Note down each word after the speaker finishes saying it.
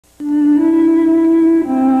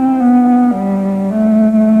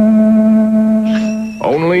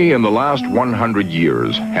Only in the last 100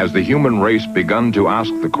 years has the human race begun to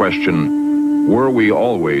ask the question, were we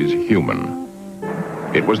always human?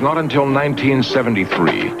 It was not until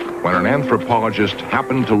 1973, when an anthropologist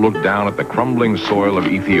happened to look down at the crumbling soil of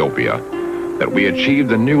Ethiopia, that we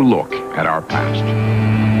achieved a new look at our past.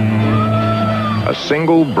 A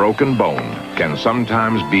single broken bone can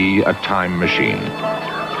sometimes be a time machine.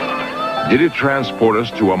 Did it transport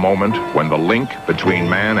us to a moment when the link between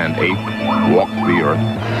man and ape walked the earth?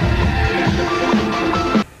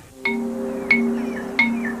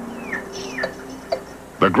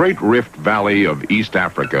 The Great Rift Valley of East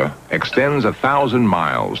Africa extends 1,000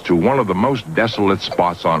 miles to one of the most desolate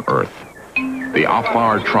spots on Earth, the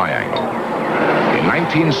Afar Triangle. In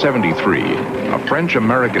 1973, a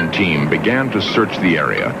French-American team began to search the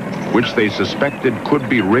area, which they suspected could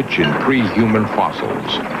be rich in pre-human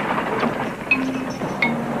fossils.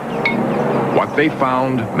 What they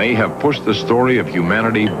found may have pushed the story of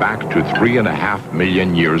humanity back to 3.5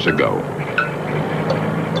 million years ago.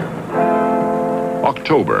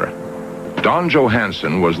 October. Don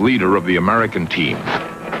Johansen was leader of the American team.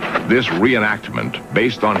 This reenactment,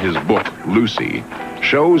 based on his book, Lucy,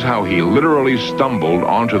 shows how he literally stumbled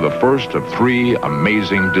onto the first of 3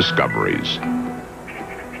 amazing discoveries.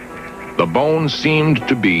 The bone seemed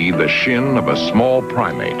to be the shin of a small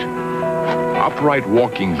primate. Upright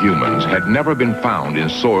walking humans had never been found in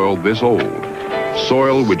soil this old,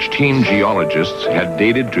 soil which team geologists had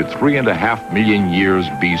dated to 3.5 million years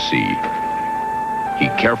BC. He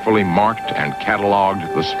carefully marked and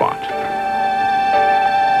cataloged the spot.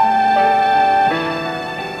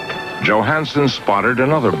 Johansen spotted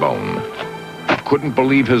another bone. He couldn't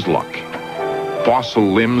believe his luck.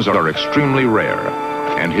 Fossil limbs are extremely rare,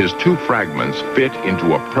 and his 2 fragments fit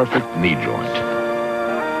into a perfect knee joint.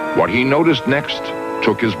 What he noticed next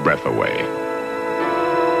took his breath away.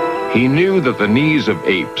 He knew that the knees of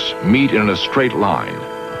apes meet in a straight line,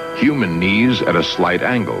 human knees at a slight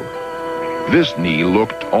angle. This knee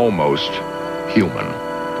looked almost human.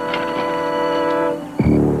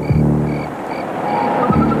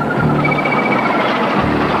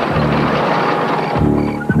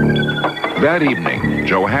 That evening,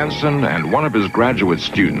 Johansen and one of his graduate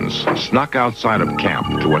students snuck outside of camp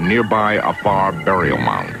to a nearby Afar burial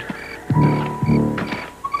mound.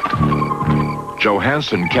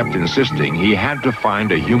 Johansen kept insisting he had to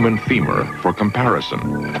find a human femur for comparison.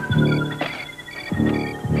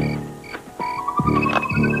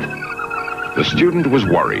 The student was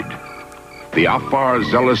worried. The Afar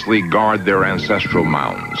zealously guard their ancestral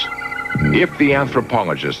mounds. If the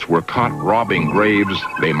anthropologists were caught robbing graves,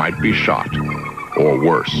 they might be shot, or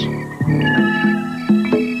worse.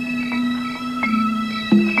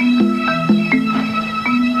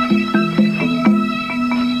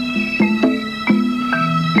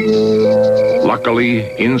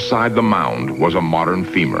 Luckily, inside the mound was a modern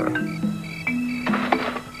femur.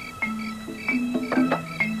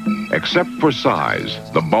 Except for size,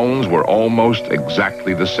 the bones were almost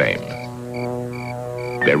exactly the same.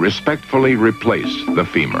 They respectfully replaced the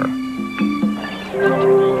femur.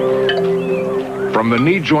 From the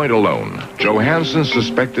knee joint alone, Johansen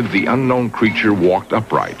suspected the unknown creature walked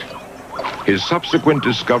upright. His subsequent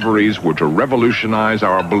discoveries were to revolutionize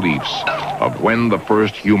our beliefs of when the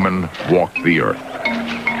first human walked the earth.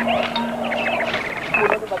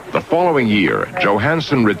 The following year,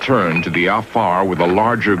 Johansen returned to the Afar with a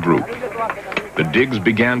larger group. The digs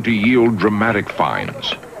began to yield dramatic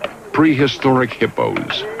finds. Prehistoric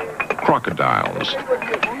hippos, crocodiles,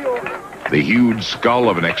 the huge skull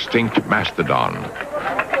of an extinct mastodon.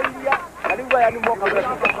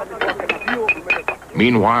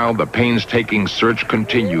 Meanwhile, the painstaking search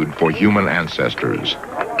continued for human ancestors.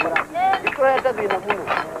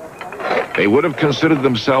 They would have considered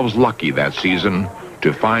themselves lucky that season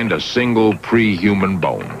to find a single pre-human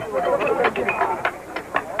bone.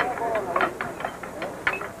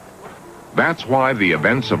 That's why the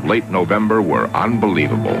events of late November were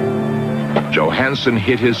unbelievable. Johansen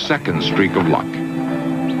hit his second streak of luck.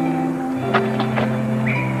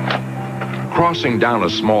 Crossing down a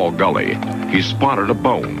small gully, he spotted a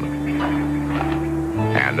bone.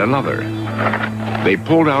 And another. They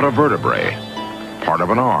pulled out a vertebrae, part of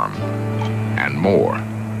an arm, and more.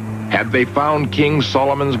 Had they found King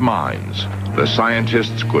Solomon's mines, the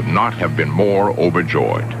scientists could not have been more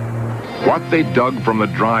overjoyed. What they dug from the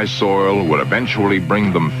dry soil would eventually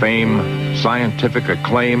bring them fame, scientific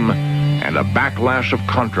acclaim, and a backlash of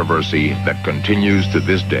controversy that continues to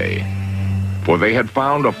this day. For they had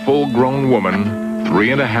found a full-grown woman,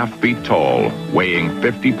 3.5 feet tall, weighing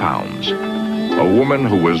 50 pounds. a woman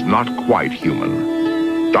who was not quite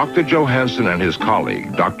human. Dr. Johansen and his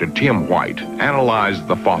colleague, Dr. Tim White, analyzed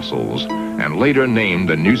the fossils and later named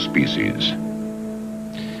a new species.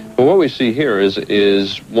 Well, what we see here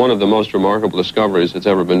is one of the most remarkable discoveries that's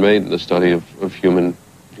ever been made in the study of human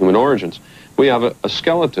origins. We have a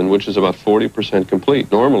skeleton which is about 40%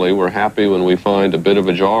 complete. Normally, we're happy when we find a bit of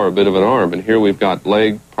a jaw or a bit of an arm, and here we've got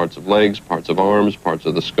parts of legs, parts of arms, parts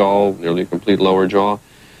of the skull, nearly a complete lower jaw.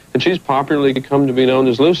 And she's popularly come to be known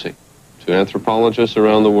as Lucy. To anthropologists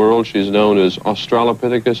around the world, she's known as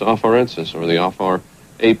Australopithecus afarensis, or the Afar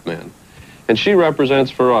ape man. And she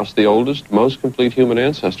represents for us the oldest, most complete human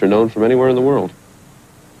ancestor known from anywhere in the world.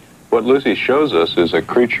 What Lucy shows us is a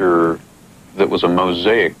creature that was a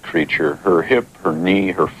mosaic creature. Her hip, her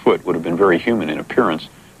knee, her foot would have been very human in appearance,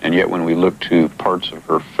 and yet when we look to parts of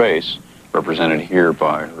her face, represented here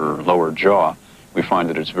by her lower jaw, we find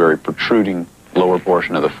that it's very protruding lower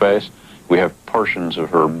portion of the face. We have portions of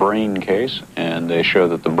her brain case, and they show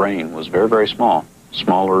that the brain was very, very small,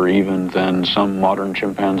 smaller even than some modern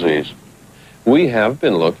chimpanzees. We have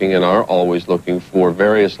been looking and are always looking for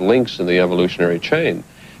various links in the evolutionary chain.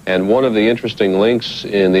 And one of the interesting links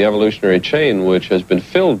in the evolutionary chain, which has been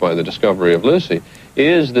filled by the discovery of Lucy,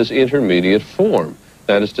 is this intermediate form.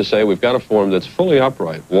 That is to say, we've got a form that's fully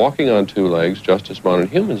upright, walking on two legs, just as modern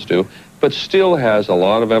humans do, but still has a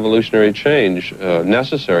lot of evolutionary change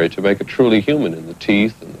necessary to make it truly human in the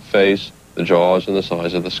teeth and the face, the jaws, and the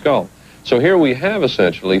size of the skull. So here we have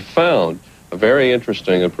essentially found a very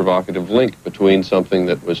interesting and provocative link between something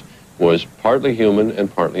that was partly human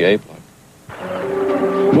and partly ape-like.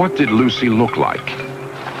 What did Lucy look like?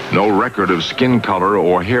 No record of skin color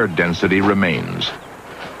or hair density remains.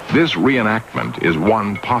 This reenactment is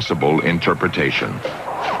one possible interpretation.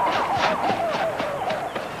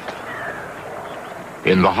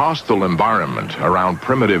 In the hostile environment around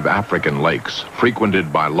primitive African lakes,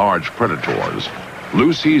 frequented by large predators,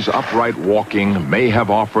 Lucy's upright walking may have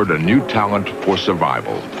offered a new talent for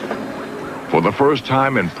survival. For the first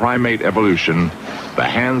time in primate evolution, the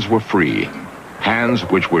hands were free, hands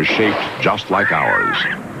which were shaped just like ours.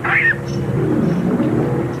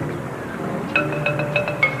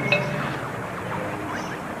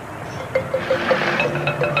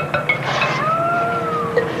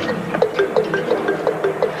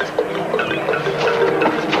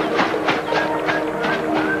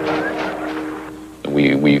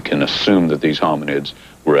 We can assume that these hominids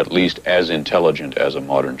were at least as intelligent as a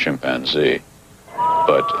modern chimpanzee.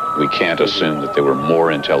 But we can't assume that they were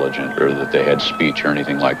more intelligent or that they had speech or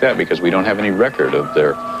anything like that because we don't have any record of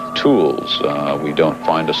their tools. We don't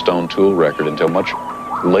find a stone tool record until much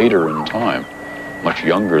later in time, much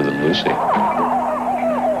younger than Lucy.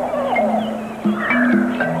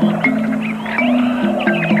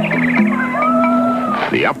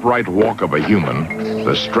 The upright walk of a human,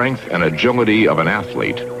 the strength and agility of an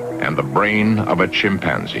athlete, and the brain of a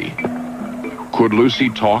chimpanzee. Could Lucy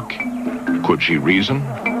talk? Could she reason?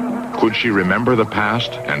 Could she remember the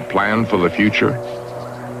past and plan for the future?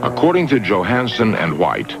 According to Johansen and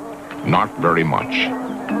White, not very much.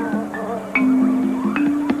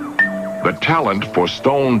 The talent for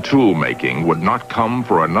stone tool making would not come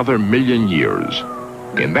for another 1,000,000 years.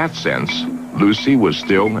 In that sense, Lucy was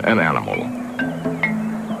still an animal.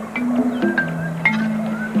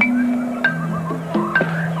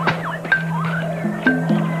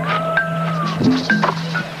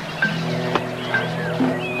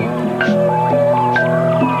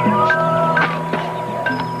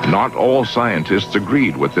 Not all scientists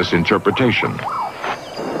agreed with this interpretation.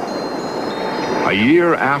 A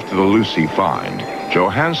year after the Lucy find,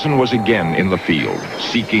 Johansen was again in the field,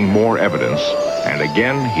 seeking more evidence, and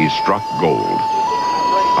again he struck gold.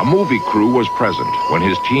 A movie crew was present when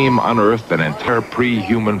his team unearthed an entire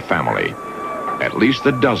pre-human family, at least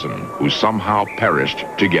a dozen who somehow perished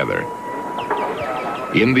together.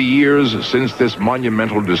 In the years since this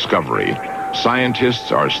monumental discovery,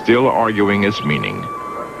 scientists are still arguing its meaning.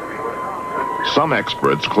 Some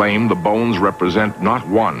experts claim the bones represent not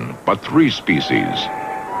one, but 3 species,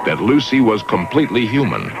 that Lucy was completely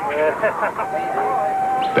human,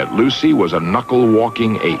 that Lucy was a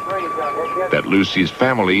knuckle-walking ape, that Lucy's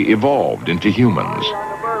family evolved into humans.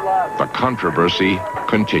 The controversy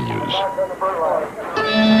continues.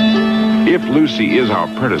 If Lucy is our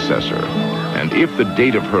predecessor, and if the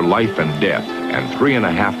date of her life and death and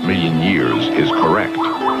 3.5 million years is correct,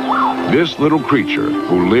 this little creature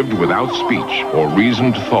who lived without speech or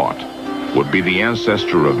reasoned thought would be the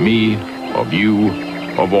ancestor of me, of you,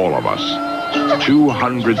 of all of us,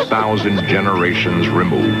 200,000 generations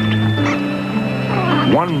removed.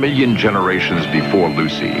 1 million generations before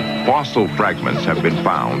Lucy, fossil fragments have been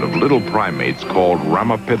found of little primates called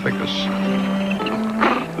Ramapithecus.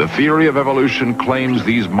 The theory of evolution claims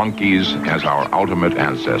these monkeys as our ultimate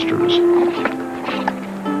ancestors.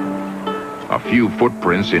 A few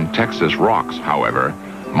footprints in Texas rocks, however,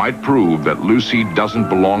 might prove that Lucy doesn't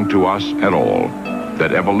belong to us at all,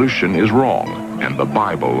 that evolution is wrong and the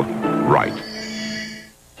Bible right.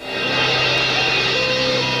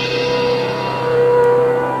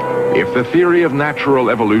 If the theory of natural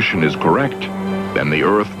evolution is correct, then the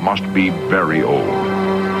Earth must be very old.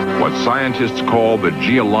 What scientists call the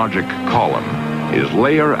geologic column is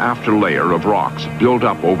layer after layer of rocks built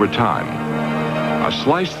up over time. A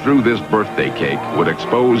slice through this birthday cake would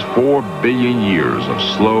expose 4 billion years of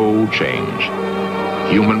slow change.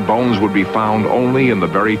 Human bones would be found only in the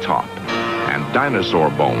very top, and dinosaur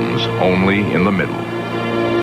bones only in the middle.